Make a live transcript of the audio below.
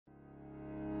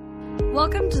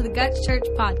Welcome to the Guts Church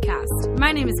podcast.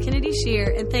 My name is Kennedy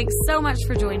Scheer, and thanks so much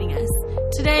for joining us.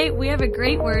 Today, we have a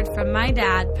great word from my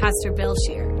dad, Pastor Bill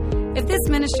Scheer. If this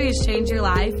ministry has changed your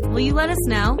life, will you let us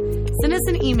know? Send us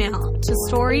an email to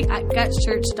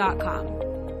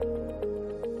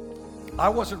story@gutschurch.com. I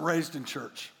wasn't raised in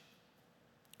church,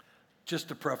 just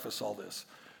to preface all this.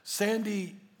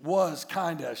 Sandy was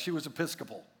she was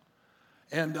Episcopal.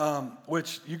 And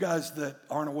which you guys that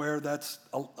aren't aware, that's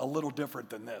a little different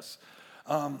than this.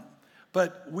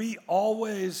 But we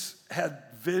always had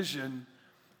vision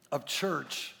of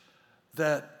church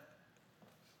that,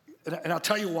 and I'll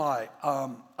tell you why.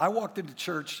 I walked into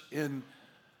church in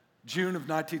June of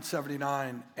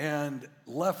 1979 and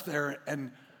left there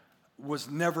and was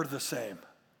never the same.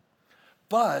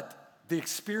 But the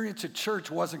experience at church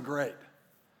wasn't great.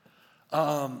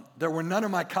 There were none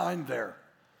of my kind there.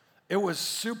 It was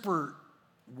super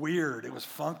weird. It was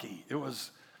funky. It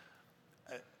was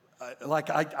like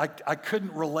I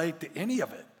couldn't relate to any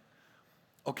of it,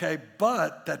 okay?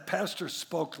 But that pastor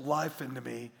spoke life into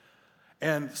me,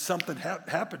 and something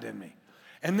happened in me.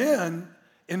 And then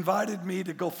invited me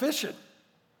to go fishing.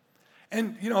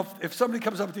 And, you know, if somebody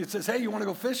comes up to you and says, hey, you want to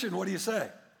go fishing, what do you say?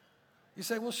 You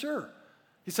say, well, sure.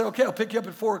 He said, okay, I'll pick you up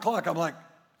at 4 o'clock. I'm like,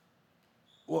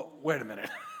 well, wait a minute.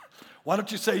 Why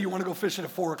don't you say you want to go fishing at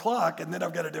 4 o'clock, and then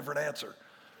I've got a different answer.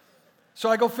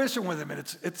 So I go fishing with him, and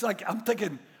it's like, I'm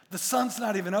thinking, the sun's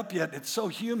not even up yet. It's so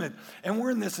humid. And we're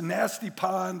in this nasty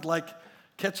pond, like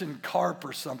catching carp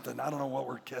or something. I don't know what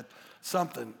we're catching,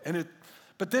 something.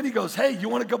 But then he goes, hey, you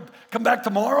want to come back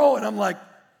tomorrow? And I'm like,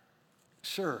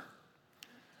 sure.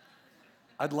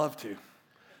 I'd love to.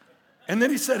 And then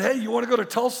he said, hey, you want to go to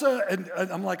Tulsa? And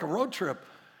I'm like, a road trip.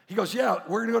 He goes, yeah,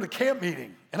 we're going to go to camp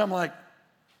meeting. And I'm like,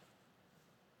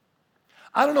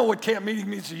 I don't know what camp meeting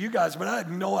means to you guys, but I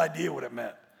had no idea what it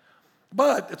meant.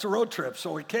 But it's a road trip,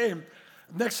 so we came.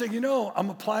 Next thing you know, I'm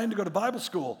applying to go to Bible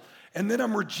school, and then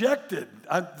I'm rejected.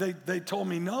 They told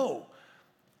me no,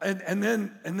 and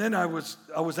then I was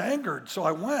angered, so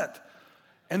I went,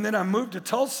 and then I moved to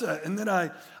Tulsa, and then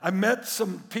I met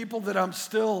some people that I'm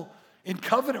still in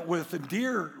covenant with and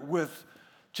dear with,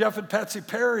 Jeff and Patsy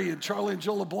Perry and Charlie and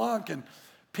Joe LeBlanc, and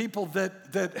people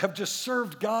that have just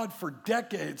served God for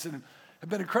decades and have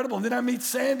been incredible. And then I meet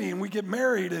Sandy, and we get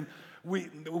married, and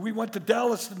we went to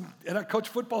Dallas, and I coached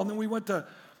football, and then we went to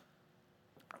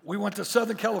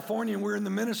Southern California, and we were in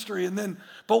the ministry,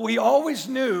 but we always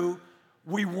knew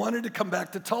we wanted to come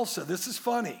back to Tulsa. This is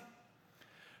funny,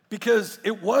 because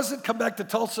it wasn't come back to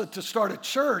Tulsa to start a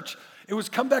church. It was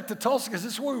come back to Tulsa because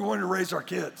this is where we wanted to raise our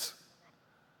kids.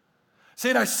 See,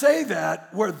 and I say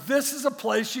that where this is a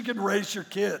place you can raise your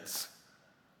kids.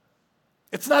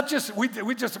 It's not just, we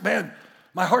just, man,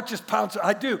 my heart just pounds.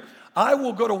 I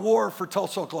will go to war for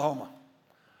Tulsa, Oklahoma.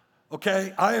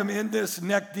 Okay? I am in this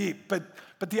neck deep. But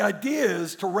the idea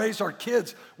is to raise our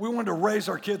kids. We wanted to raise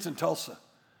our kids in Tulsa.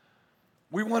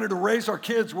 We wanted to raise our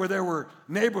kids where there were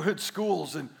neighborhood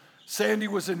schools, and Sandy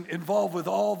was involved with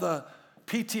all the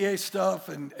PTA stuff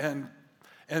and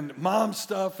mom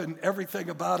stuff and everything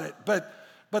about it.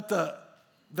 But the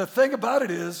thing about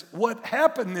it is, what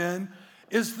happened then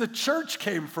is the church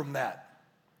came from that.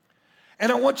 And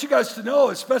I want you guys to know,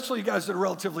 especially you guys that are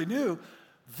relatively new,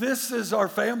 this is our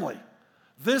family.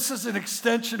 This is an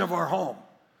extension of our home.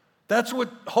 That's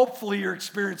what hopefully you're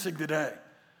experiencing today.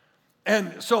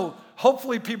 And so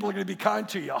hopefully people are going to be kind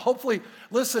to you. Hopefully,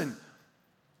 listen,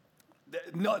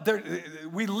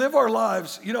 we live our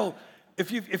lives, you know,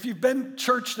 if you've been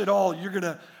churched at all, you're going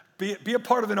to be a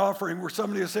part of an offering where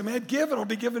somebody will say, man, give, and it'll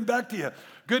be given back to you.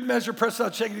 Good measure, pressed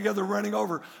out, shaken together, running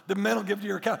over. The men will give to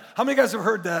your account. How many of you guys have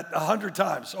heard that 100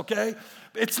 times, okay?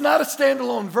 It's not a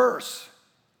standalone verse.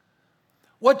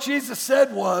 What Jesus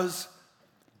said was,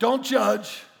 don't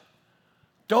judge,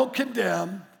 don't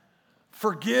condemn,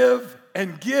 forgive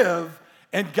and give,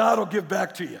 and God will give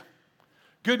back to you.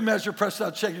 Good measure, pressed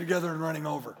out, shaken together, and running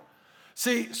over.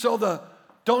 See, so the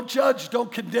don't judge,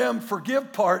 don't condemn,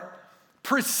 forgive part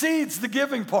precedes the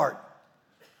giving part.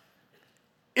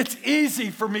 It's easy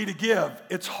for me to give.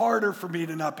 It's harder for me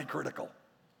to not be critical.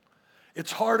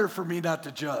 It's harder for me not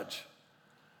to judge.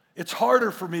 It's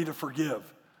harder for me to forgive.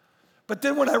 But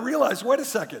then when I realized, wait a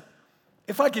second,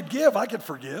 if I could give, I could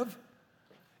forgive.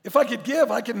 If I could give,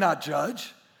 I could not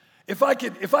judge. If I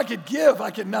could give,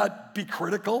 I could not be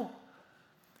critical.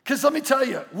 Because let me tell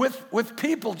you, with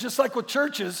people, just like with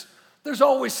churches, there's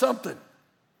always something.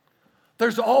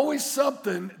 There's always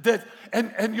something that,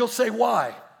 and you'll say,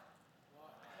 why?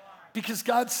 Because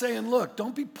God's saying, look,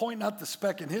 don't be pointing out the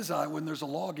speck in his eye when there's a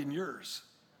log in yours.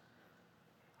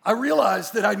 I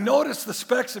realized that I noticed the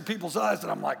specks in people's eyes,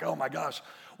 and I'm like, oh my gosh.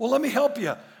 Well, let me help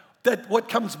you. that what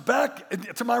comes back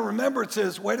to my remembrance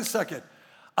is, wait a second,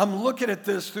 I'm looking at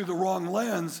this through the wrong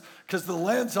lens because the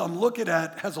lens I'm looking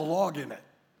at has a log in it.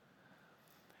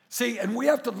 See, and we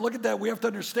have to look at that, we have to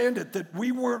understand it, that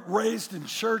we weren't raised in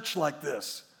church like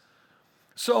this.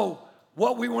 So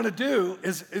what we want to do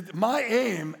is, my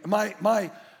aim,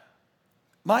 my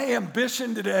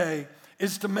ambition today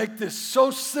is to make this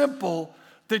so simple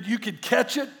that you could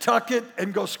catch it, tuck it,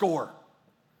 and go score.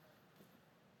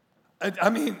 I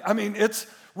mean, it's,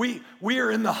 we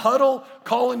are in the huddle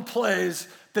calling plays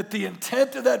that the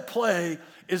intent of that play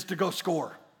is to go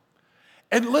score.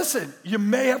 And listen, you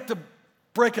may have to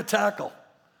break a tackle.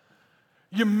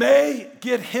 You may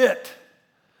get hit.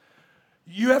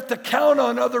 You have to count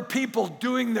on other people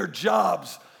doing their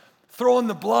jobs, throwing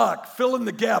the block, filling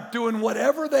the gap, doing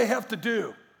whatever they have to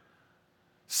do,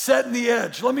 setting the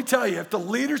edge. Let me tell you, if the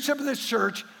leadership of this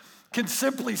church can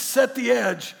simply set the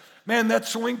edge, man, that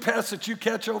swing pass that you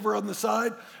catch over on the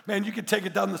side, man, you can take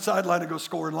it down the sideline and go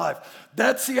score in life.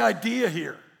 That's the idea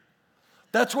here.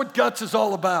 That's what Guts is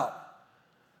all about,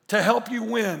 to help you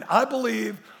win. I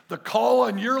believe the call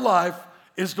on your life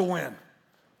is to win,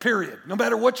 period. No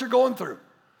matter what you're going through,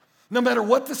 no matter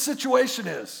what the situation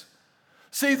is.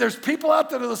 See, there's people out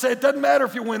there that will say it doesn't matter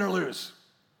if you win or lose.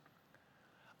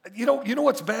 You know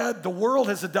what's bad? The world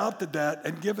has adopted that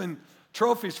and given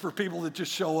trophies for people that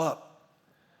just show up.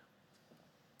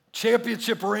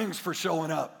 Championship rings for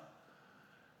showing up.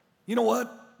 You know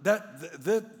what?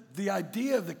 The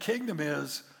idea of the kingdom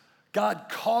is God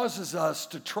causes us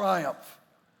to triumph.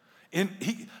 And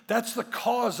that's the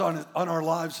cause on our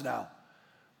lives now.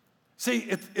 See,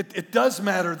 it does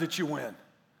matter that you win.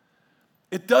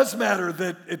 It does matter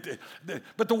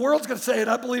but the world's going to say, and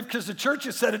I believe because the church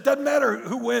has said, it doesn't matter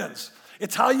who wins.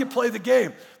 It's how you play the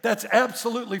game. That's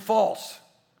absolutely false.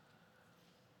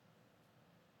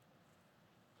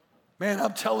 Man,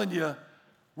 I'm telling you,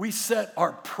 we set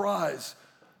our prize,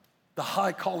 the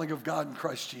high calling of God in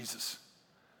Christ Jesus.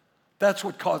 That's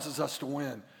what causes us to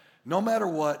win, no matter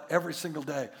what, every single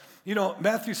day. You know,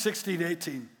 Matthew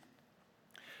 16:18,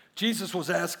 Jesus was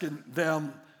asking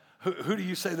them, who do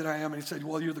you say that I am? And he said,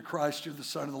 well, you're the Christ, you're the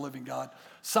Son of the living God.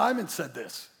 Simon said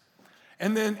this.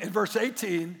 And then in verse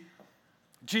 18,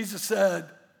 Jesus said,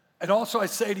 and also I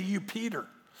say to you, Peter.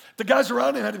 The guys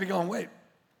around him had to be going, wait,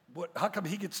 how come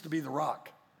he gets to be the rock?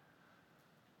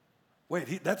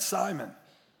 Wait, that's Simon.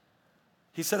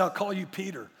 He said, I'll call you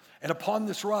Peter. And upon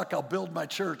this rock, I'll build my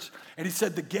church. And he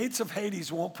said, the gates of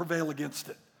Hades won't prevail against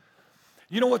it.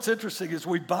 You know what's interesting is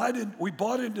we bought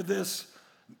into this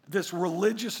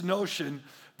religious notion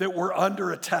that we're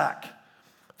under attack.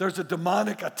 There's a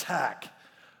demonic attack.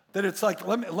 That it's like,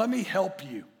 let me help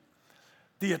you.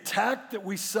 The attack that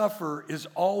we suffer is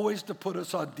always to put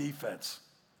us on defense.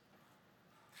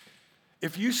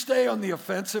 If you stay on the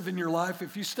offensive in your life,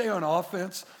 if you stay on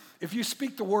offense, if you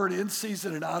speak the word in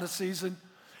season and out of season,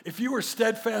 if you are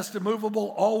steadfast, immovable,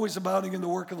 always abounding in the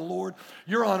work of the Lord,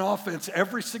 you're on offense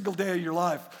every single day of your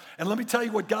life. And let me tell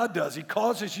you what God does. He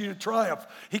causes you to triumph.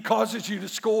 He causes you to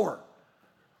score.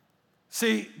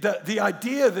 See, the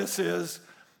idea of this is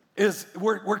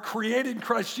we're created in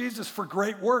Christ Jesus for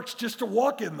great works, just to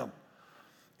walk in them.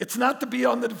 It's not to be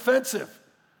on the defensive.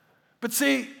 But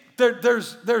see,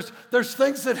 there's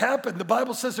things that happen. The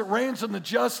Bible says it rains on the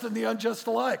just and the unjust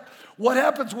alike. What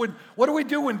do we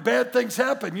do when bad things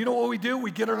happen? You know what we do? We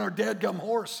get on our dadgum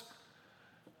horse.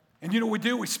 And you know what we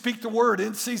do? We speak the word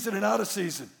in season and out of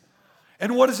season.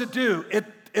 And what does it do?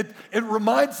 It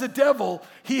reminds the devil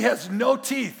he has no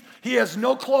teeth, he has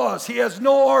no claws, he has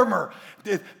no armor,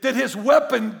 that his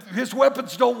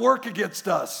weapons don't work against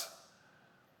us.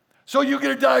 So you get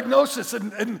a diagnosis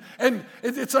and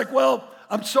it's like, well,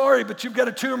 I'm sorry, but you've got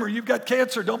a tumor, you've got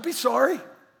cancer. Don't be sorry,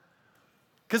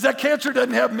 because that cancer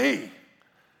doesn't have me,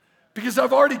 because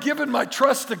I've already given my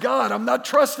trust to God. I'm not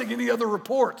trusting any other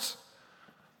reports.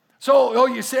 So,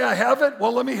 you say I have it?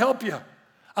 Well, let me help you.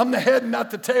 I'm the head and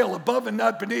not the tail, above and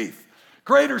not beneath.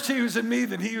 Greater is he who's in me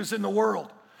than he who's in the world.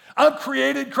 I'm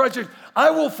created in Christ Jesus.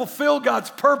 I will fulfill God's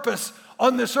purpose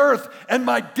on this earth, and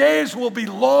my days will be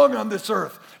long on this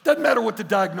earth. Doesn't matter what the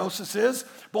diagnosis is,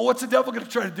 but what's the devil going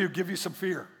to try to do? Give you some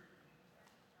fear.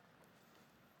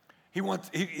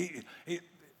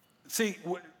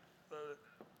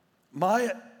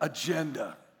 My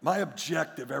agenda, my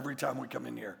objective every time we come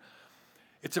in here,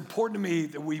 it's important to me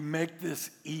that we make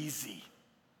this easy,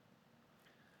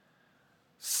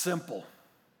 simple,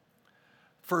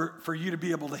 for you to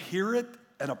be able to hear it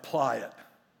and apply it.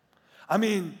 I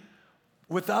mean,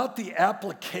 without the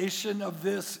application of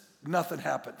this, nothing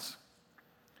happens.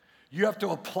 You have to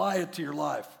apply it to your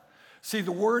life. See,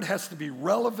 the word has to be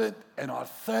relevant and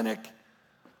authentic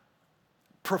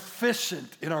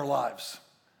proficient in our lives.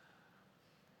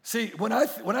 See, when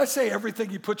I say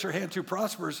everything you put your hand to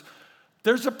prospers,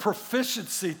 there's a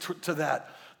proficiency to that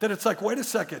it's like, wait a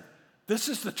second, this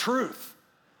is the truth.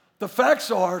 The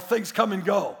facts are things come and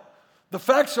go. The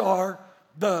facts are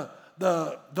the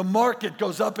market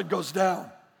goes up and goes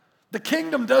down. The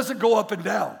kingdom doesn't go up and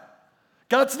down.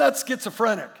 God's not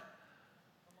schizophrenic.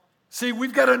 See,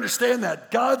 we've got to understand that.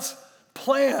 God's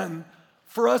plan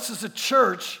for us as a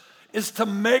church is to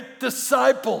make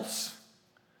disciples.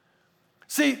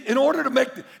 See, in order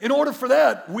for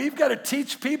that, we've got to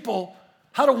teach people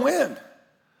how to win.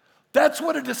 That's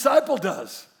what a disciple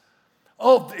does.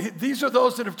 Oh, these are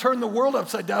those that have turned the world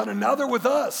upside down, and now they're with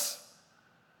us.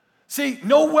 See,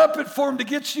 no weapon formed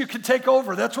against you can take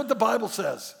over. That's what the Bible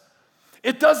says.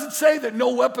 It doesn't say that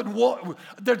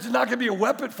there's not going to be a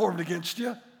weapon formed against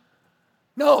you.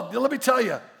 No, let me tell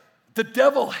you, the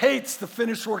devil hates the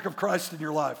finished work of Christ in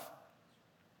your life.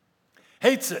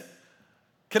 Hates it.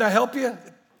 Can I help you?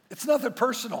 It's nothing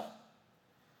personal.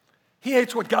 He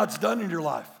hates what God's done in your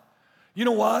life. You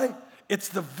know why? It's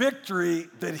the victory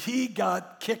that he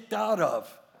got kicked out of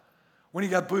when he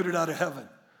got booted out of heaven.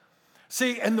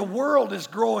 See, and the world is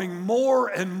growing more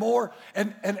and more,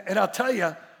 and I'll tell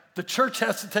you, the church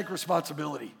has to take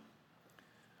responsibility.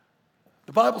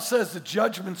 The Bible says the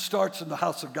judgment starts in the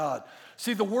house of God.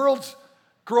 See, the world's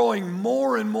growing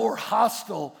more and more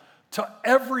hostile to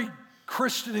every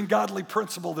Christian and godly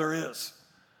principle there is.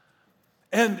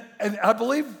 And I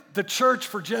believe the church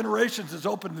for generations has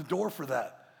opened the door for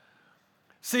that.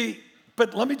 See,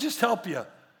 but let me just help you.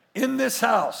 In this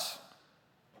house,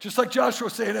 just like Joshua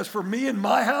was saying, as for me and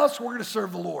my house, we're going to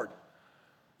serve the Lord.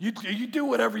 You do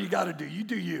whatever you got to do. You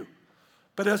do you.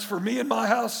 But as for me and my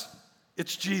house,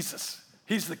 it's Jesus.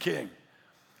 He's the king.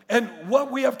 And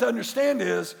what we have to understand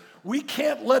is we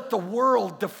can't let the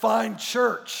world define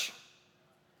church.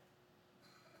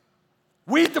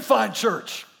 We define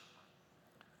church.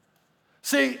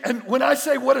 See, and when I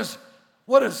say what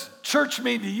does church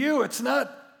mean to you, it's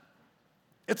not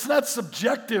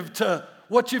subjective to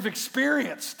what you've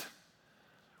experienced.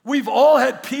 We've all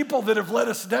had people that have let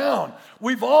us down.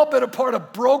 We've all been a part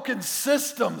of broken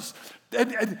systems,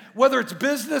 and whether it's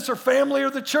business or family or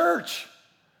the church.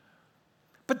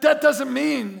 But that doesn't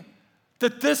mean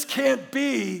that this can't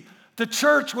be the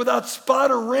church without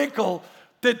spot or wrinkle,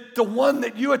 that the one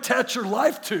that you attach your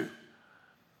life to.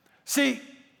 See,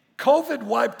 COVID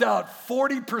wiped out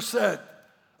 40%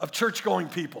 of church-going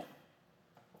people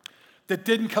that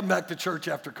didn't come back to church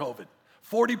after COVID.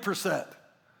 40%.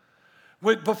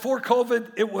 Before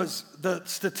COVID, it was the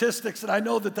statistics, and I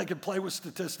know that they can play with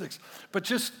statistics, but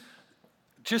just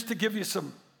to give you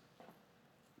some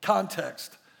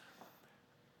context,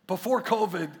 before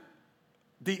COVID,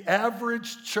 the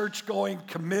average church-going,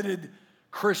 committed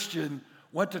Christian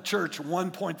went to church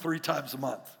 1.3 times a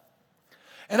month.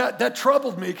 And that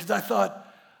troubled me because I thought,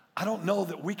 I don't know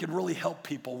that we can really help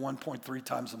people 1.3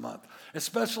 times a month,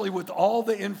 especially with all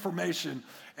the information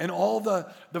and all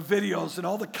the videos and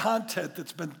all the content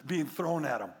that's been being thrown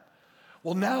at them.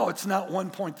 Well, now it's not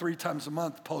 1.3 times a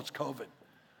month post-COVID.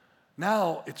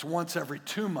 Now it's once every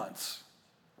 2 months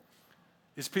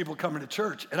is people coming to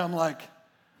church. And I'm like,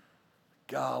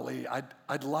 golly,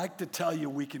 I'd like to tell you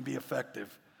we can be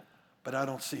effective, but I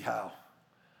don't see how.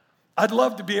 I'd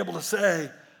love to be able to say,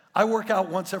 I work out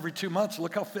once every 2 months.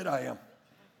 Look how fit I am.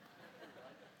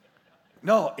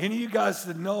 No, any of you guys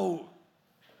that know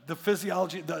the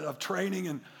physiology of training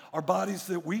and our bodies,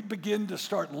 that we begin to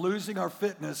start losing our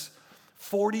fitness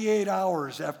 48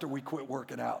 hours after we quit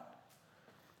working out.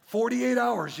 48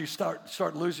 hours you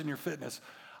start losing your fitness.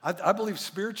 I believe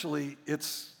spiritually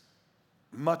it's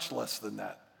much less than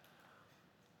that.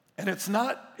 And it's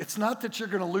not that you're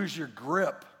going to lose your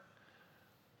grip.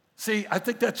 See, I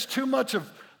think that's too much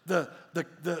of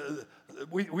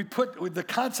we put the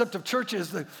concept of church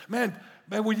is man,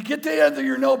 when you get to the end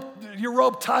of your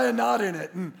rope, tie a knot in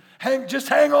it and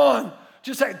hang on.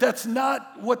 That's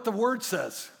not what the word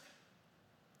says.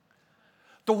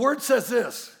 The word says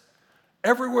this: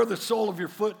 everywhere the sole of your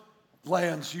foot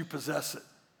lands, you possess it.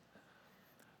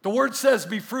 The word says,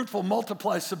 be fruitful,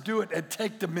 multiply, subdue it, and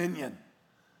take dominion.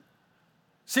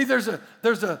 See, there's a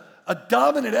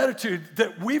dominant attitude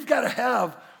that we've got to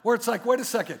have where it's like, wait a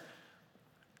second,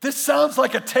 this sounds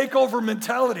like a takeover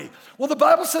mentality. Well, the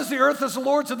Bible says the earth is the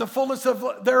Lord's and the fullness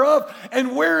thereof,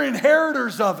 and we're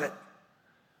inheritors of it.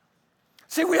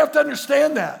 See, we have to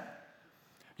understand that.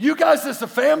 You guys as a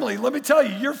family, let me tell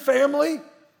you, your family,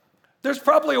 there's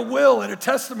probably a will and a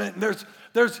testament, and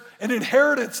there's an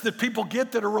inheritance that people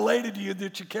get that are related to you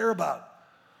that you care about.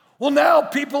 Well, now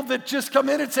people that just come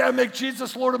in and say, I make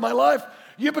Jesus Lord of my life,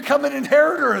 You become an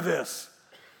inheritor of this.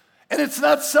 And it's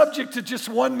not subject to just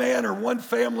one man or one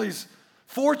family's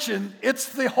fortune.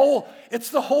 It's the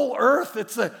whole earth.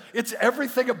 It's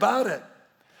everything about it.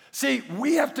 See,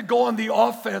 we have to go on the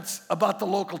offense about the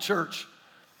local church.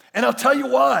 And I'll tell you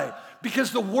why.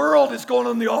 Because the world is going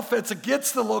on the offense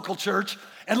against the local church.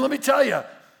 And let me tell you,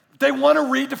 they want to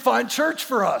redefine church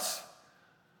for us.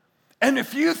 And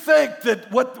if you think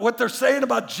that what they're saying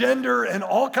about gender and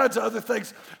all kinds of other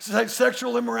things,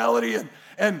 sexual immorality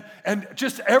and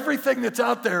just everything that's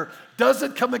out there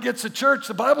doesn't come against the church,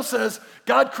 the Bible says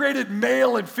God created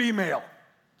male and female.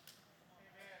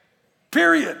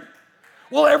 Period.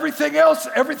 Well, everything else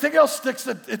sticks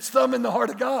its thumb in the heart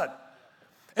of God.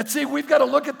 And see, we've got to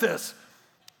look at this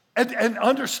and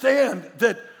understand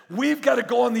that we've got to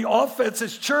go on the offense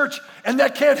as church, and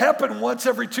that can't happen once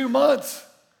every 2 months.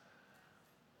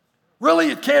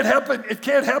 Really, it can't happen. It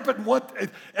can't happen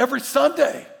every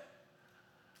Sunday.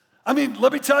 I mean,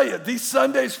 let me tell you, these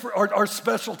Sundays are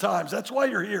special times. That's why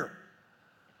you're here.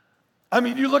 I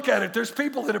mean, you look at it, there's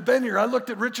people that have been here. I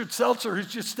looked at Richard Seltzer, who's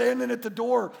just standing at the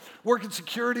door, working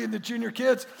security in the junior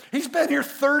kids. He's been here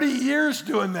 30 years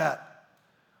doing that.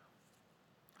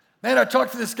 Man, I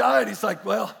talked to this guy, and he's like,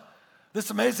 well, this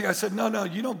is amazing. I said, no,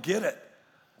 you don't get it.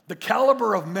 The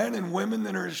caliber of men and women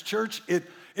that are in his church,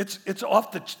 it's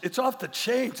off the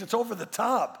chains. It's over the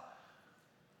top.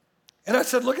 And I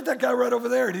said, look at that guy right over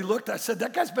there. And he looked, I said,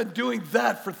 that guy's been doing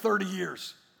that for 30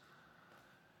 years.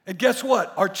 And guess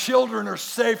what? Our children are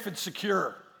safe and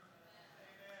secure.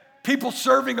 People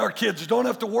serving our kids don't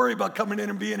have to worry about coming in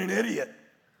and being an idiot.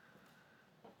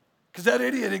 Because that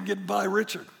idiot ain't getting by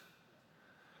Richard.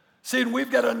 See, and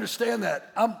we've got to understand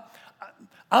that.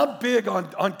 I'm big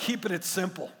on keeping it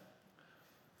simple.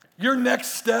 Your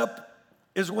next step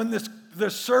is when the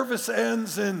service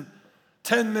ends in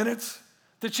 10 minutes,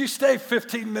 that you stay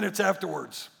 15 minutes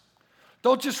afterwards.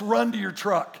 Don't just run to your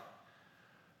truck.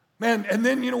 Man, and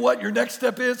then you know what your next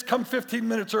step is? Come 15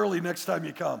 minutes early next time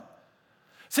you come.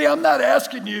 See, I'm not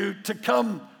asking you to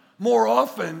come more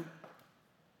often.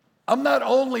 I'm not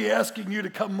only asking you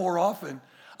to come more often,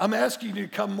 I'm asking you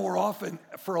to come more often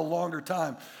for a longer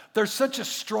time. There's such a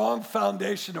strong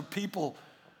foundation of people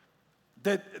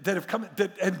that have come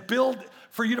and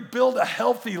for you to build a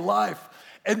healthy life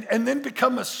and then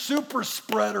become a super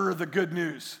spreader of the good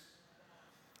news,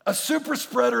 a super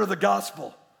spreader of the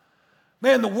gospel.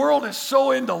 Man, the world is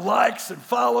so into likes and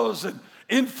follows and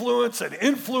influence and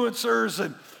influencers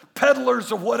and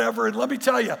peddlers of whatever. And let me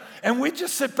tell you, and we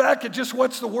just sit back and just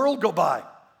watch the world go by.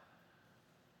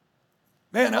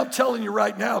 Man, I'm telling you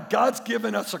right now, God's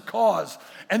given us a cause,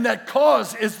 and that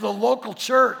cause is the local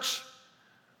church.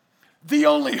 The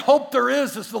only hope there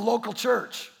is the local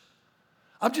church.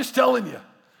 I'm just telling you.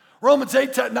 Romans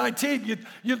 8:19,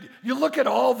 you look at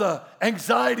all the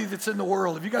anxiety that's in the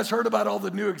world. Have you guys heard about all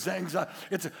the new anxiety?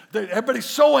 Everybody's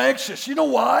so anxious. You know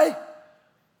why?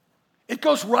 It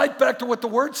goes right back to what the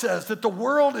Word says, that the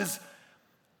world is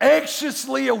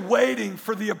anxiously awaiting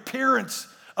for the appearance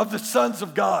of the sons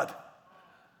of God.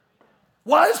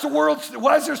 Why is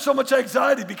there so much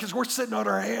anxiety? Because we're sitting on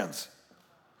our hands,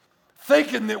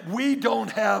 thinking that we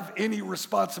don't have any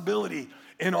responsibility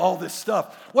in all this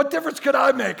stuff. What difference could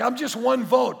I make? I'm just one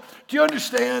vote. Do you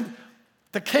understand?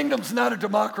 The kingdom's not a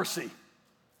democracy.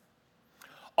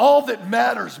 All that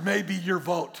matters may be your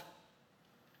vote.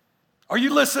 Are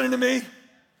you listening to me?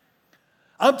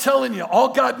 I'm telling you, all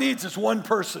God needs is one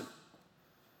person.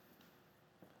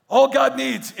 All God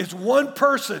needs is one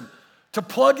person to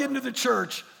plug into the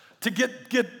church, to get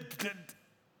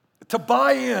to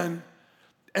buy in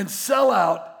and sell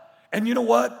out. And you know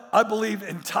what? I believe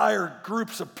entire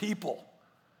groups of people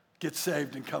get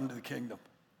saved and come to the kingdom.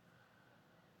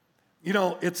 You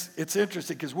know, it's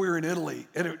interesting because we're in Italy,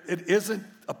 and it isn't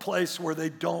a place where they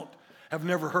have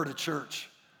never heard of church.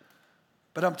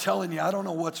 But I'm telling you, I don't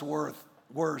know what's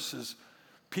worse is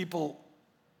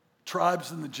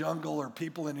tribes in the jungle, or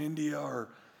people in India or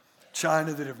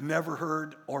China that have never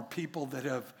heard, or people that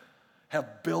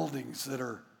have buildings that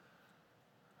are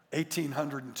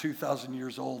 1,800 and 2,000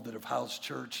 years old that have housed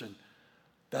church, and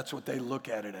that's what they look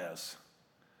at it as.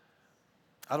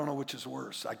 I don't know which is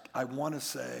worse. I want to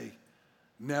say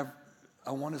never.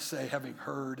 I want to say having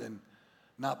heard and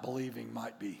not believing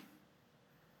might be.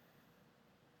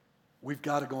 We've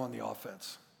got to go on the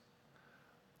offense.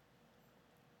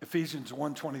 Ephesians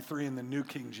 1:23 in the New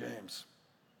King James.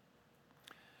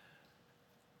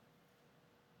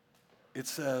 It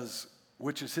says,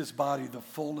 which is his body, the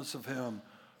fullness of him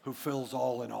who fills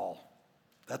all in all.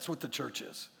 That's what the church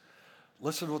is.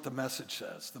 Listen to what the Message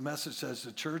says. The Message says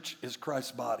the church is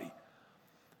Christ's body.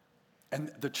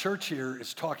 And the church here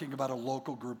is talking about a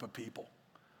local group of people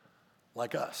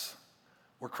like us.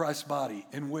 We're Christ's body,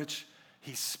 in which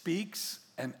he speaks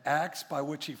and acts, by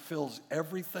which he fills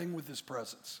everything with his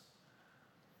presence.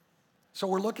 So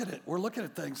we're looking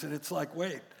at things, and it's like,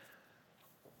 wait,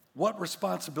 what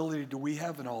responsibility do we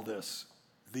have in all this?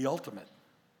 The ultimate.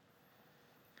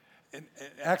 In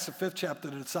Acts the 5th chapter,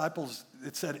 the disciples,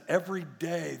 it said every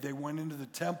day they went into the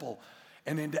temple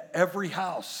and into every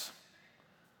house.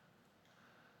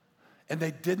 And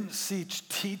they didn't cease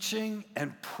teaching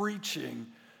and preaching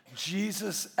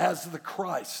Jesus as the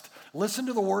Christ. Listen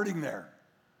to the wording there.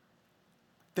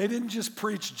 They didn't just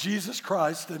preach Jesus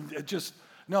Christ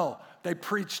no, they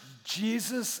preached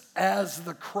Jesus as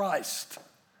the Christ.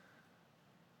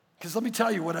 Because let me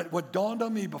tell you, what dawned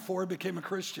on me before I became a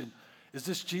Christian is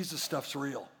this Jesus stuff's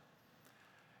real.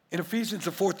 In Ephesians,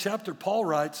 the 4th chapter, Paul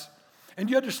writes, and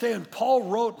you understand, Paul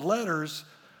wrote letters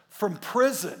from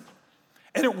prison.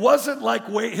 And it wasn't like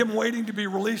him waiting to be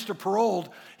released or paroled.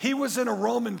 He was in a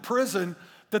Roman prison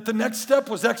that the next step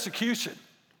was execution.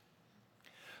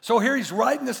 So here he's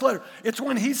writing this letter. It's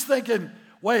when he's thinking,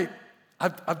 wait,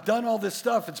 I've done all this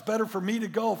stuff. It's better for me to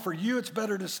go. For you, it's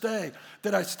better to stay,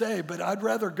 that I stay, but I'd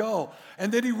rather go.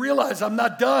 And then he realized, I'm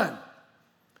not done.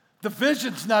 The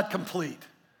vision's not complete.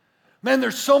 Man,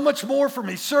 there's so much more for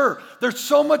me. Sir, there's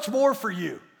so much more for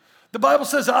you. The Bible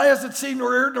says, eye hasn't seen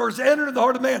nor heard nor has entered in the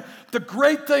heart of man the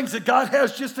great things that God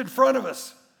has just in front of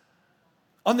us.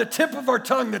 On the tip of our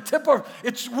tongue,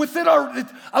 it's within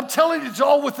I'm telling you, it's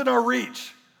all within our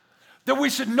reach. That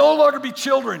we should no longer be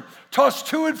children, tossed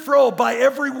to and fro by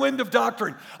every wind of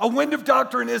doctrine. A wind of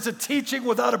doctrine is a teaching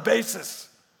without a basis.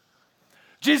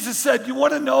 Jesus said, you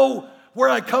want to know where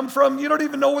I come from? You don't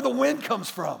even know where the wind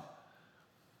comes from.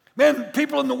 Man,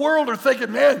 people in the world are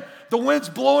thinking, man, the wind's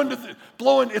blowing,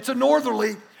 it's a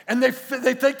northerly, and they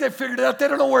think they figured it out. They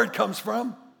don't know where it comes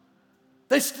from.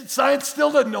 Science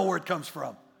still doesn't know where it comes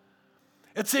from.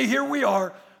 And see, here we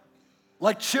are,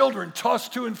 like children,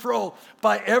 tossed to and fro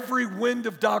by every wind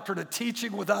of doctrine, a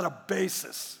teaching without a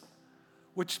basis,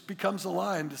 which becomes a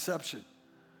lie and deception.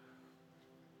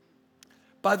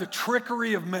 By the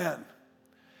trickery of men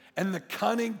and the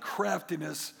cunning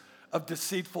craftiness of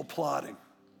deceitful plotting.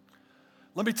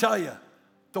 Let me tell you,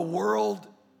 the world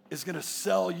is going to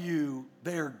sell you.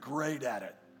 They are great at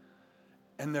it.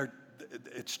 And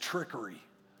it's trickery.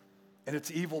 And it's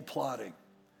evil plotting.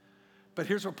 But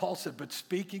here's what Paul said, but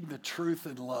speaking the truth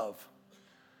in love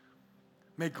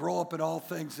may grow up in all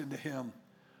things into him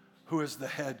who is the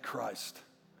head, Christ,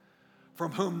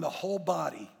 from whom the whole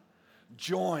body,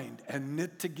 joined and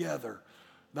knit together.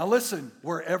 Now listen,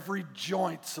 where every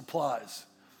joint supplies.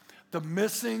 The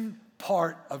missing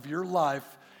part of your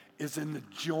life is in the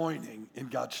joining in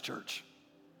God's church.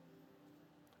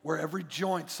 Where every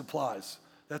joint supplies.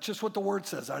 That's just what the word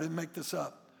says. I didn't make this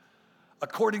up.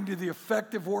 According to the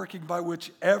effective working by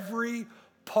which every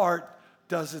part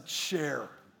does its share.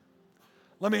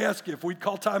 Let me ask you, if we'd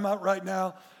call time out right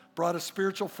now, brought a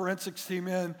spiritual forensics team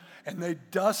in, and they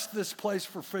dust this place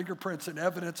for fingerprints and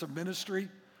evidence of ministry,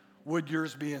 would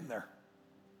yours be in there?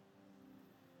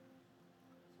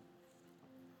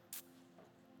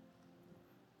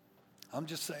 I'm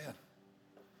just saying.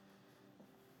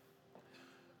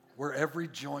 Where every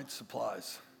joint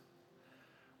supplies.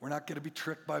 We're not going to be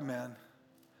tricked by men.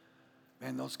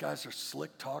 Man, those guys are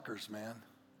slick talkers, man.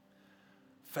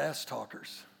 Fast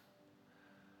talkers.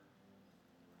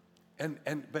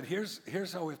 But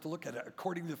here's how we have to look at it.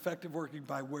 According to the effective working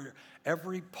by where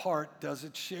every part does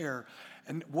its share.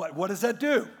 And what does that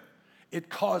do? It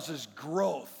causes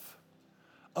growth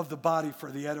of the body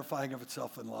for the edifying of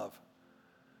itself in love.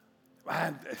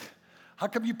 Man, how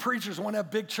come you preachers want to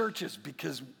have big churches?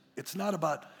 Because it's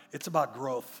about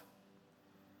growth.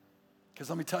 Because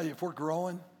let me tell you, if we're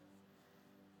growing,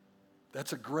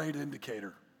 that's a great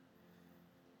indicator.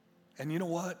 And you know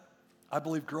what? I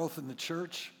believe growth in the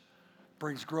church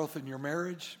brings growth in your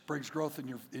marriage, brings growth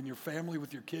in your family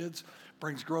with your kids,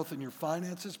 brings growth in your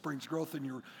finances, brings growth in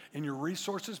your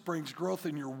resources, brings growth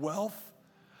in your wealth.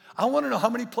 I want to know how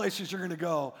many places you're going to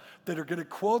go that are going to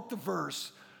quote the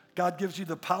verse, God gives you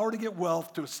the power to get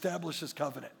wealth to establish his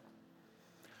covenant.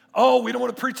 Oh, we don't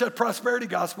want to preach that prosperity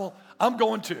gospel. I'm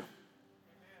going to.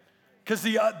 Because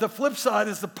the flip side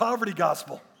is the poverty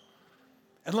gospel.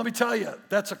 And let me tell you,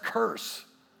 that's a curse.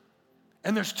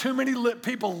 And there's too many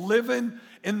people living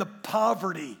in the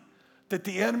poverty that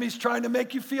the enemy's trying to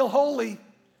make you feel holy.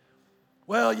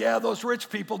 Well, yeah, those rich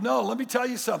people. No, let me tell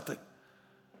you something.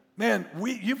 Man,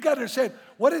 you've got to understand,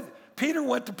 Peter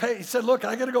went to pay. He said, look,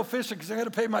 I got to go fishing because I got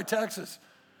to pay my taxes.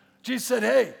 Jesus said,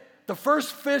 hey, the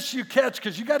first fish you catch,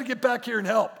 because you got to get back here and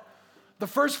help. The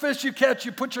first fish you catch,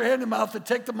 you put your hand in the mouth and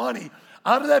take the money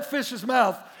out of that fish's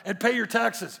mouth and pay your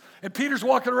taxes. And Peter's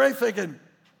walking around thinking,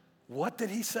 what did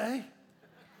he say?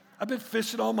 I've been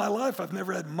fishing all my life. I've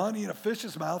never had money in a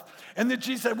fish's mouth. And then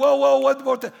Jesus said, whoa, what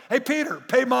about that? Hey, Peter,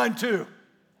 pay mine too.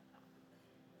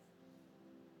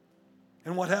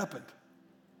 And what happened?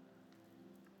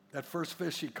 That first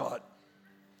fish he caught,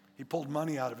 he pulled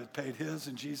money out of it, paid his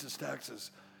and Jesus' taxes,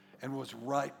 and was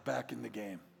right back in the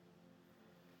game.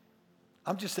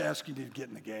 I'm just asking you to get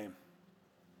in the game.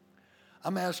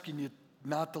 I'm asking you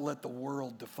not to let the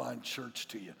world define church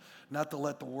to you, not to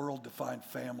let the world define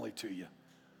family to you.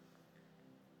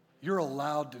 You're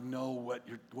allowed to know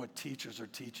what teachers are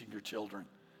teaching your children.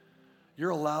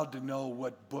 You're allowed to know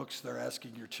what books they're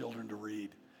asking your children to read.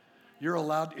 You're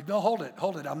allowed, no, hold it.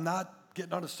 I'm not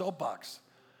getting on a soapbox.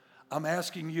 I'm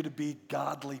asking you to be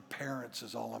godly parents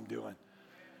is all I'm doing.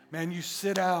 Man, you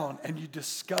sit down and you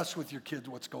discuss with your kids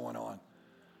what's going on.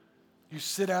 You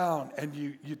sit down and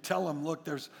you tell them, look,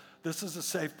 this is a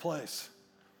safe place.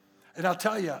 And I'll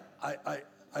tell you,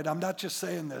 I'm not just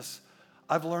saying this,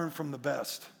 I've learned from the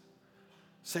best.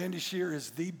 Sandy Scheer is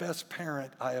the best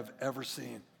parent I have ever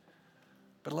seen.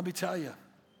 But let me tell you,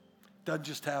 it doesn't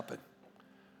just happen.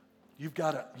 You've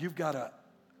got to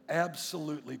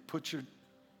absolutely put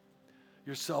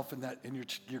yourself in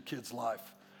your kid's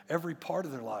life, every part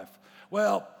of their life.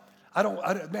 Well,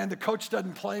 man, the coach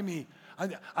doesn't play me.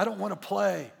 I don't want to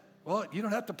play. Well, you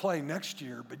don't have to play next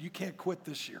year, but you can't quit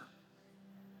this year.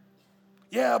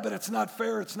 Yeah, but it's not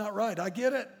fair. It's not right. I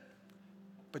get it.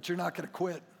 But you're not going to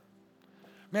quit.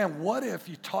 Man, what if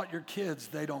you taught your kids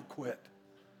they don't quit?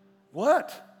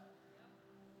 What?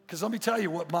 Because let me tell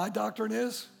you what my doctrine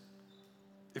is.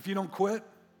 If you don't quit,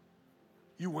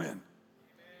 you win.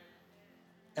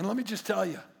 And let me just tell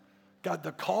you, God,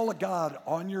 the call of God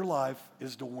on your life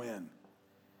is to win.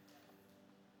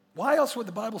 Why else would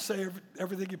the Bible say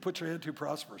everything you put your hand to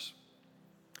prospers?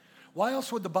 Why else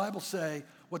would the Bible say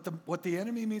what the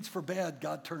enemy means for bad,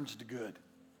 God turns to good?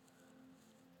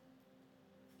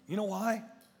 You know why?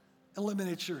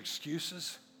 Eliminates your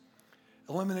excuses.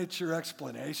 Eliminates your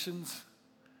explanations.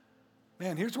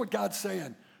 Man, here's what God's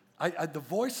saying. The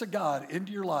voice of God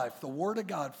into your life, the word of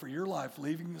God for your life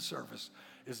leaving the service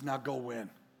is now go win.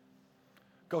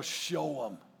 Go show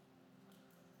them.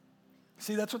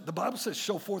 See, that's what the Bible says,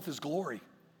 show forth his glory.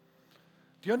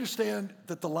 Do you understand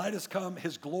that the light has come?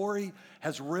 His glory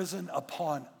has risen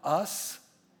upon us.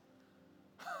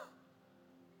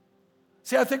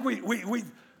 See, I think we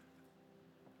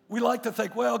like to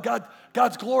think, well,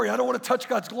 God's glory, I don't want to touch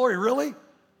God's glory. Really?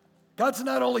 God's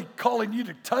not only calling you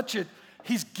to touch it,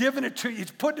 he's giving it to you.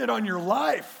 He's putting it on your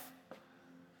life.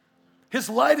 His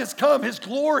light has come. His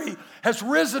glory has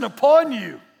risen upon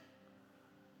you.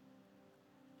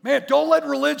 Man, don't let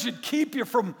religion keep you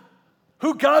from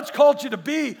who God's called you to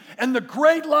be and the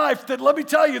great life that, let me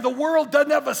tell you, the world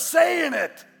doesn't have a say in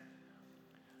it.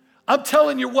 I'm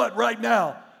telling you what right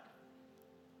now.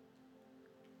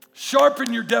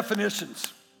 Sharpen your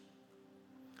definitions.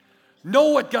 Know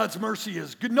what God's mercy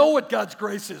is. Know what God's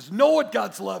grace is. Know what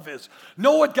God's love is.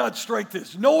 Know what God's strength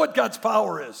is. Know what God's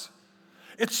power is.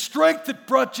 It's strength that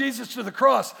brought Jesus to the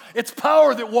cross. It's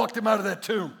power that walked him out of that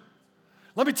tomb.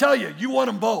 Let me tell you, you want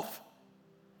them both.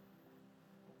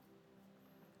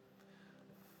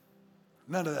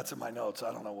 None of that's in my notes.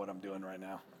 I don't know what I'm doing right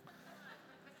now.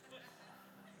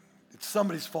 It's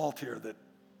somebody's fault here that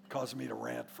caused me to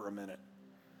rant for a minute.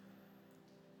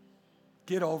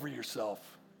 Get over yourself.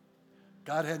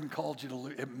 God hadn't called you to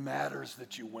lose. It matters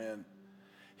that you win.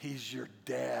 He's your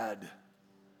dad.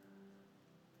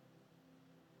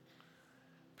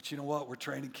 But you know what? We're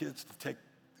training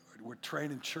we're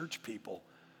training church people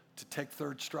to take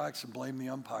third strikes and blame the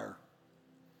umpire.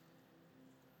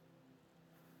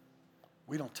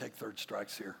 We don't take third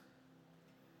strikes here.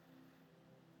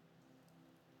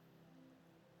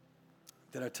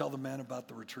 Did I tell the men about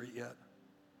the retreat yet?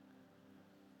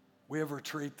 We have a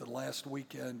retreat the last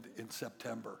weekend in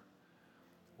September.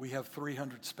 We have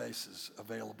 300 spaces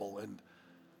available, and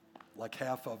like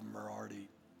half of them are already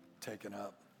taken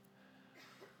up.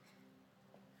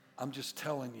 I'm just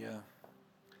telling you,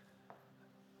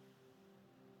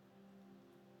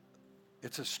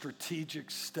 it's a strategic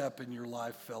step in your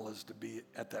life, fellas, to be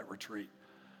at that retreat.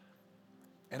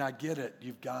 And I get it.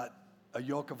 You've got a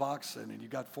yoke of oxen, and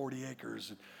you've got 40 acres,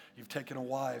 and you've taken a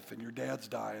wife, and your dad's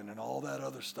dying, and all that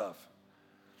other stuff.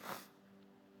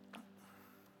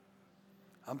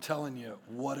 I'm telling you,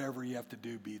 whatever you have to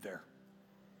do, be there.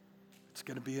 It's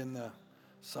going to be in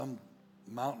some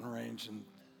mountain range in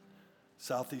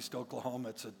southeast Oklahoma.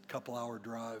 It's a couple-hour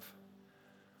drive.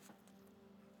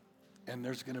 And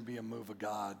there's going to be a move of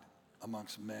God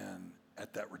amongst men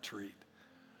at that retreat.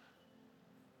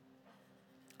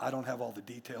 I don't have all the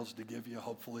details to give you.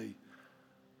 Hopefully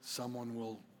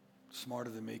someone smarter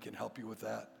than me can help you with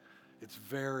that. It's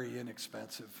very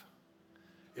inexpensive.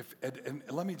 And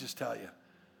let me just tell you,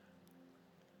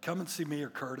 come and see me or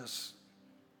Curtis.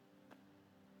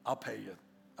 I'll pay you.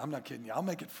 I'm not kidding you. I'll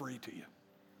make it free to you.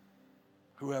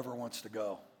 Whoever wants to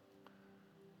go.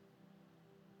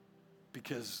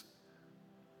 Because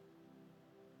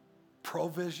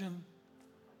provision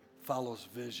follows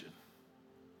vision.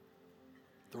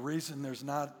 The reason there's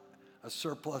not a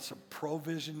surplus of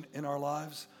provision in our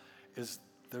lives is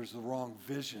there's the wrong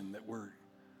vision that we're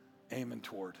aiming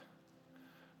toward.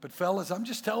 But fellas, I'm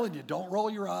just telling you, don't roll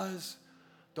your eyes.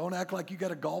 Don't act like you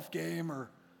got a golf game or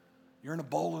you're in a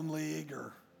bowling league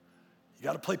or you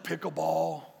got to play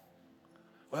pickleball.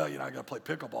 Well, I got to play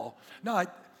pickleball. No,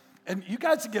 and you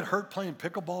guys that get hurt playing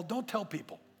pickleball, don't tell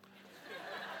people.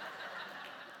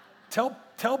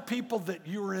 Tell people that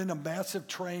you were in a massive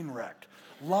train wreck.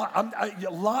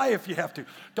 Lie if you have to.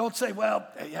 Don't say, well,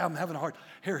 yeah, I'm having a hard.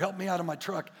 Here, help me out of my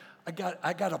truck. I got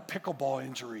a pickleball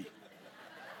injury.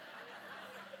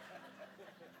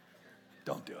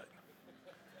 Don't do it.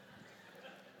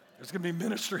 There's going to be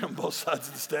ministry on both sides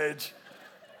of the stage.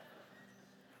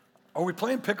 Are we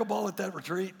playing pickleball at that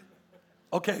retreat?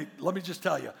 Okay, let me just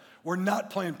tell you, we're not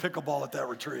playing pickleball at that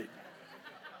retreat.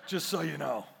 Just so you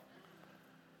know.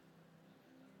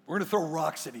 We're going to throw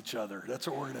rocks at each other. That's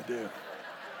what we're going to do.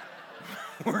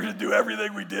 We're going to do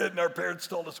everything we did, and our parents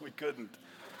told us we couldn't.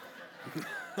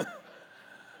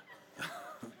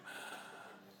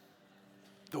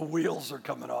 The wheels are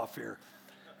coming off here.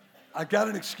 I got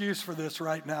an excuse for this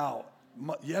right now.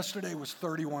 Yesterday was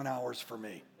 31 hours for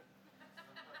me.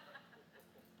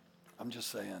 I'm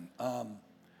just saying. I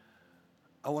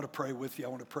want to pray with you. I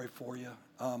want to pray for you.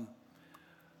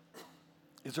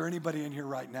 Is there anybody in here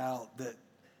right now that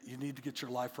you need to get your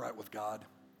life right with God?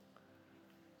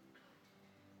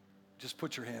 Just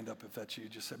put your hand up if that's you.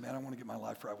 Just say, man, I want to get my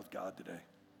life right with God today.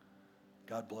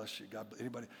 God bless you.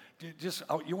 Anybody?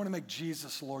 You want to make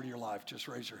Jesus Lord of your life, just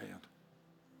raise your hand.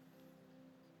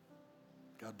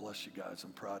 God bless you guys.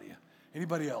 I'm proud of you.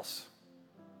 Anybody else?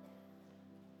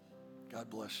 God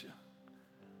bless you.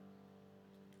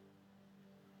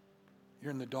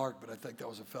 You're in the dark, but I think that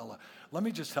was a fella. Let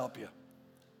me just help you.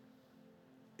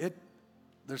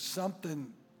 There's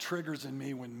something triggers in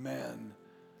me when men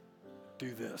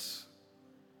do this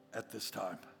at this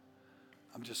time.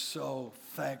 I'm just so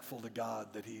thankful to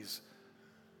God that he's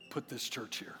put this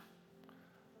church here.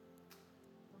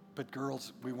 But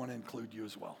girls, we want to include you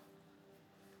as well.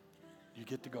 You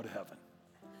get to go to heaven.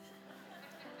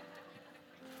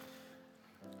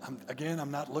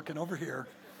 I'm not looking over here.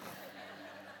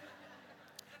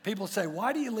 People say,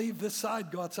 why do you leave this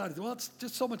side, go outside? Well, it's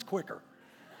just so much quicker.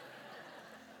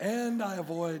 And I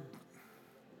avoid.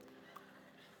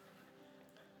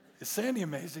 Is Sandy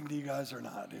amazing to you guys or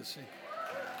not? Is she?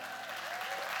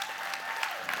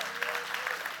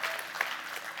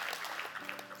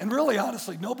 And really,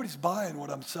 honestly, nobody's buying what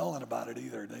I'm selling about it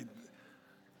either.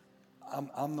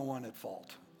 I'm the one at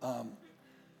fault.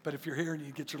 But if you're here and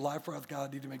you get your life right with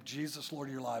God, need to make Jesus Lord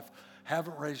of your life,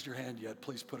 haven't raised your hand yet,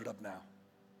 please put it up now.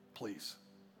 Please.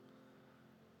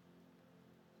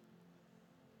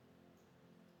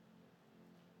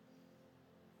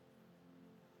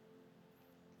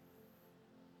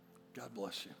 God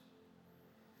bless you.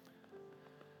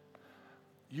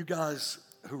 You guys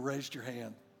who raised your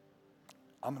hand,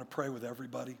 I'm going to pray with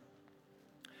everybody.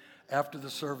 After the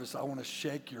service, I want to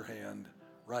shake your hand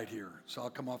right here. So I'll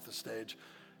come off the stage.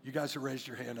 You guys who raised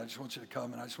your hand, I just want you to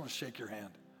come and I just want to shake your hand.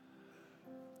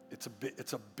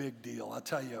 It's a big deal. I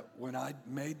tell you, when I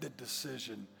made the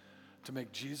decision to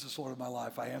make Jesus Lord of my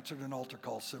life, I answered an altar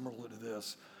call similar to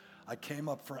this. I came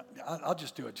up front. I'll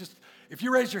just do it. Just if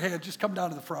you raise your hand, just come down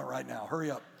to the front right now. Hurry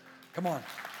up. Come on.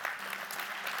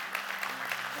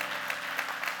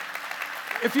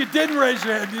 If you didn't raise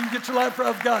your hand, you can get your life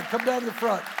right with God. Come down to the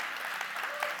front.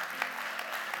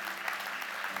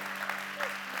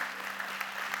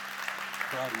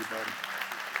 Proud of you, buddy.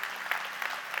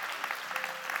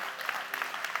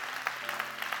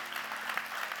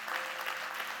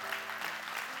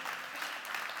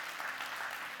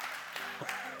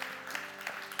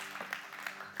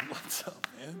 What's up,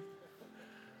 man?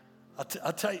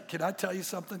 I'll tell you, can I tell you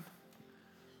something?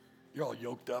 You're all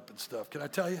yoked up and stuff. Can I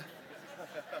tell you?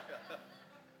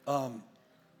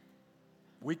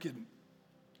 We can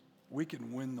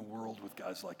win the world with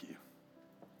guys like you.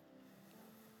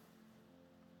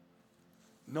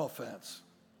 No offense,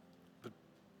 but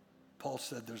Paul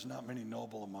said there's not many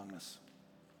noble among us.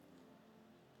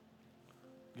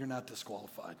 you're not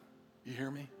disqualified. You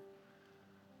hear me?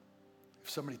 If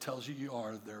somebody tells you you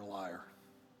are, they're a liar.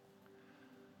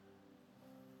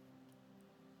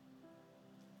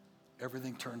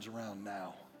 Everything turns around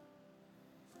now.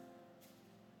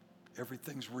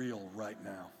 Everything's real right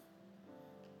now.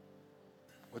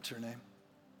 What's your name?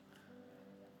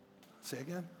 Say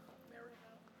again?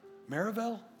 Maribel.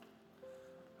 Maribel?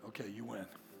 Okay, you win.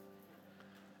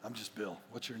 I'm just Bill.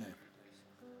 What's your name?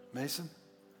 Mason?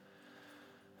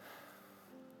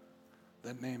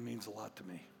 That name means a lot to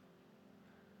me.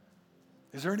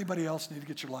 Is there anybody else need to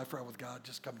get your life right with God?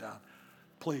 Just come down.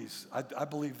 Please. I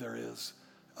believe there is.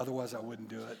 Otherwise, I wouldn't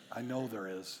do it. I know there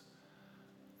is.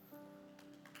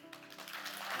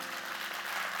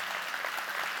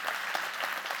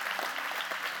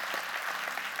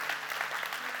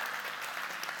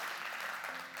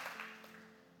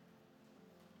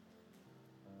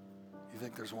 You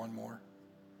think there's one more?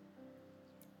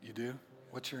 You do?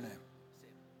 What's your name?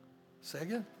 Seb. Say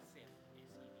again?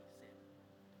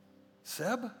 Seb.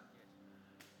 Seb? Yes.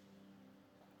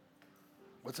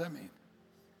 What's that mean?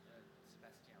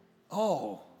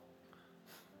 Oh,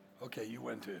 okay, you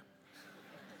win too.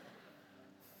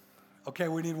 Okay,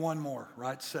 we need one more,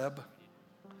 right, Seb?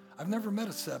 I've never met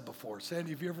a Seb before.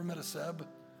 Sandy, have you ever met a Seb?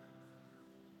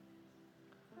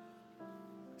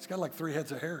 He's got like 3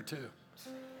 heads of hair too.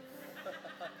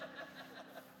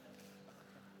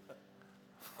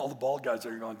 All the bald guys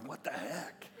are going, what the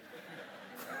heck?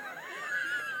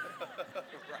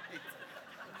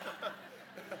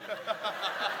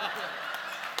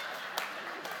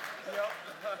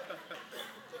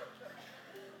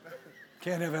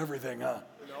 Can't have everything, huh?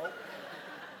 Nope.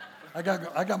 I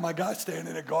got my guy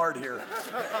standing at guard here.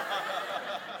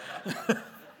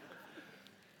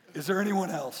 Is there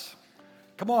anyone else?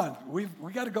 Come on, we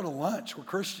got to go to lunch. We're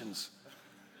Christians.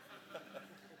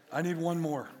 I need one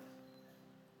more.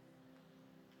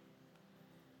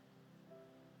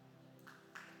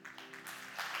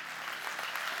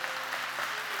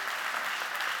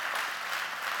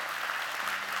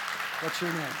 What's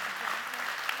your name?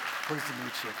 Pleased to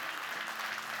meet you.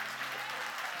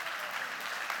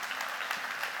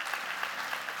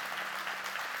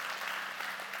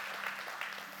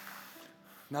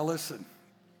 Now listen,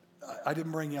 I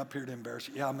didn't bring you up here to embarrass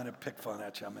you. Yeah, I'm going to pick fun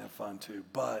at you. I'm going to have fun too.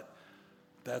 But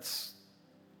that's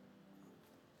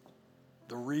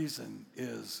the reason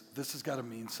is this has got to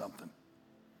mean something.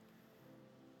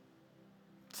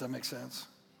 Does that make sense?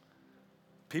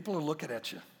 People are looking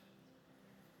at you.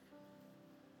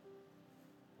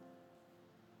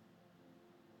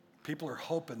 People are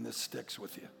hoping this sticks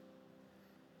with you.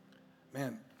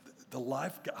 Man, the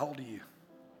life, how old are you?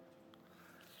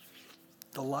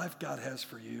 The life God has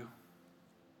for you.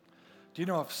 Do you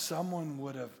know if someone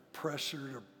would have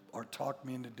pressured or talked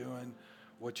me into doing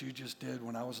what you just did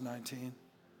when I was 19,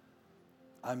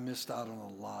 I missed out on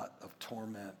a lot of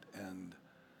torment and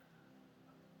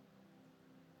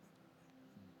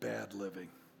bad living.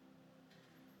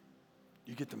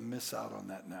 You get to miss out on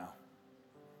that now.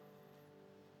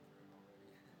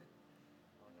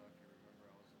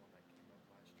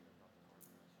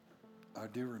 I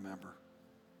do remember.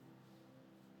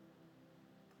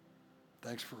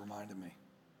 Thanks for reminding me.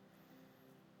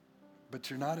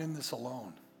 But you're not in this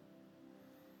alone.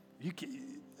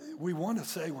 We want to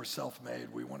say we're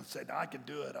self-made. We want to say, no, I can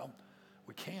do it.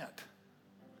 We can't.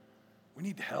 We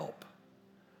need help.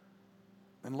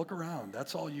 And look around.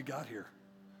 That's all you got here.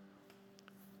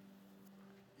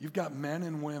 You've got men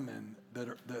and women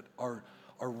that are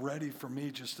ready for me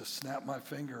just to snap my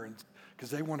finger and because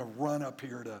they want to run up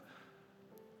here to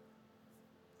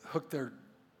hook their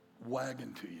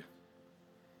wagon to you.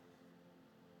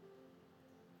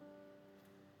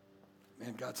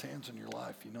 Man, God's hands in your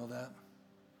life. You know that?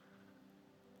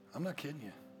 I'm not kidding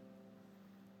you.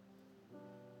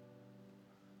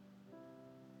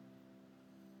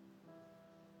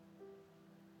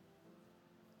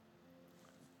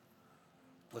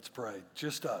 Let's pray.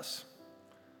 Just us.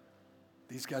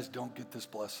 These guys don't get this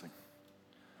blessing.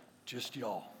 Just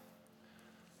y'all.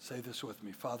 Say this with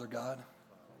me. Father God,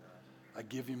 I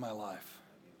give you my life.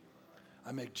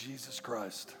 I make Jesus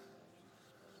Christ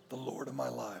the Lord of my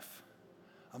life.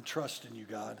 I'm trusting you,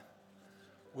 God,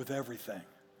 with everything.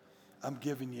 I'm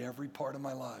giving you every part of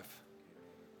my life,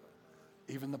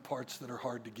 even the parts that are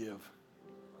hard to give.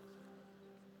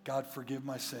 God, forgive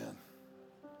my sin.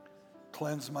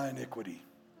 Cleanse my iniquity.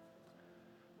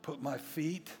 Put my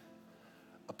feet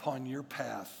upon your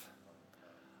path.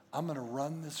 I'm going to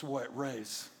run this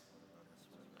race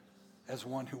as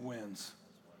one who wins.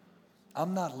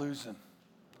 I'm not losing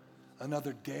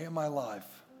another day of my life.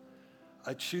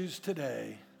 I choose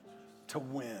today to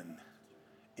win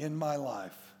in my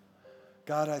life.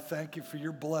 God, I thank you for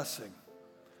your blessing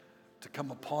to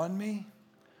come upon me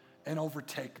and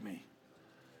overtake me.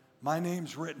 My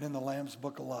name's written in the Lamb's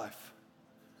Book of Life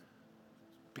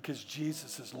because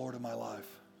Jesus is Lord of my life.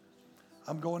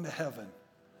 I'm going to heaven,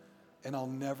 and I'll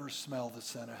never smell the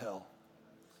scent of hell.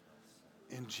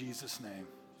 In Jesus' name,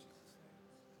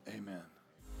 amen.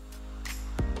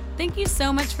 Thank you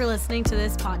so much for listening to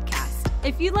this podcast.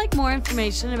 If you'd like more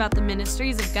information about the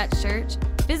ministries of Guts Church,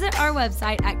 visit our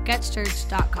website at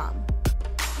gutschurch.com.